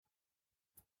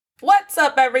What's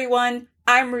up, everyone?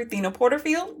 I'm Ruthina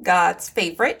Porterfield, God's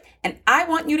favorite, and I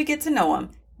want you to get to know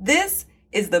Him. This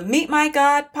is the Meet My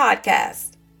God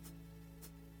podcast.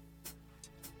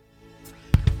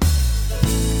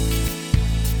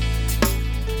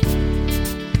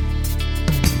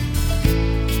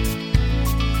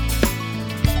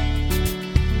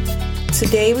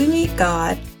 Today we meet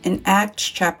God in Acts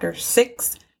chapter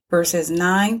 6, verses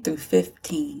 9 through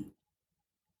 15.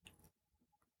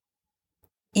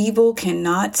 Evil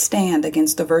cannot stand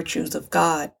against the virtues of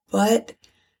God, but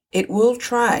it will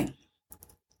try.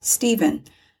 Stephen,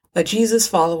 a Jesus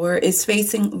follower, is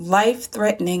facing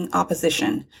life-threatening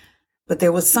opposition, but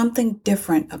there was something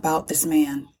different about this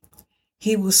man.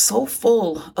 He was so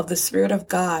full of the Spirit of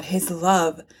God, His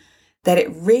love, that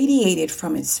it radiated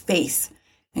from his face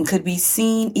and could be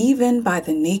seen even by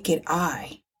the naked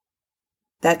eye.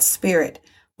 That Spirit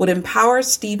would empower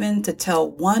Stephen to tell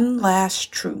one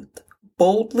last truth,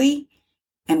 boldly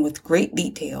and with great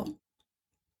detail.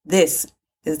 This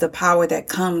is the power that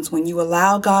comes when you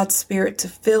allow God's Spirit to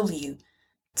fill you,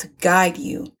 to guide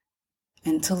you,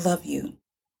 and to love you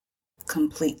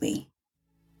completely.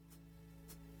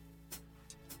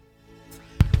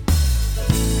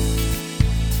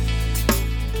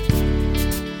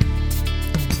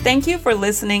 Thank you for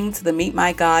listening to the Meet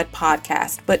My God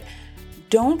podcast, but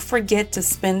don't forget to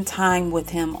spend time with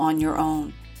Him on your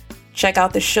own. Check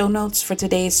out the show notes for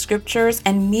today's scriptures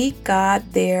and meet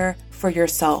God there for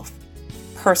yourself,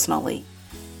 personally.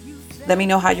 Let me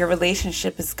know how your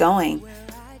relationship is going.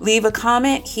 Leave a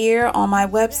comment here on my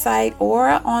website or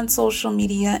on social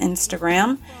media,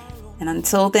 Instagram. And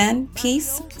until then,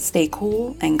 peace, stay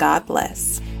cool, and God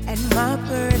bless. And my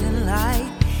burden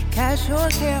light, cast your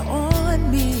care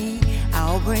on me.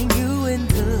 I'll bring you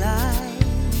into light.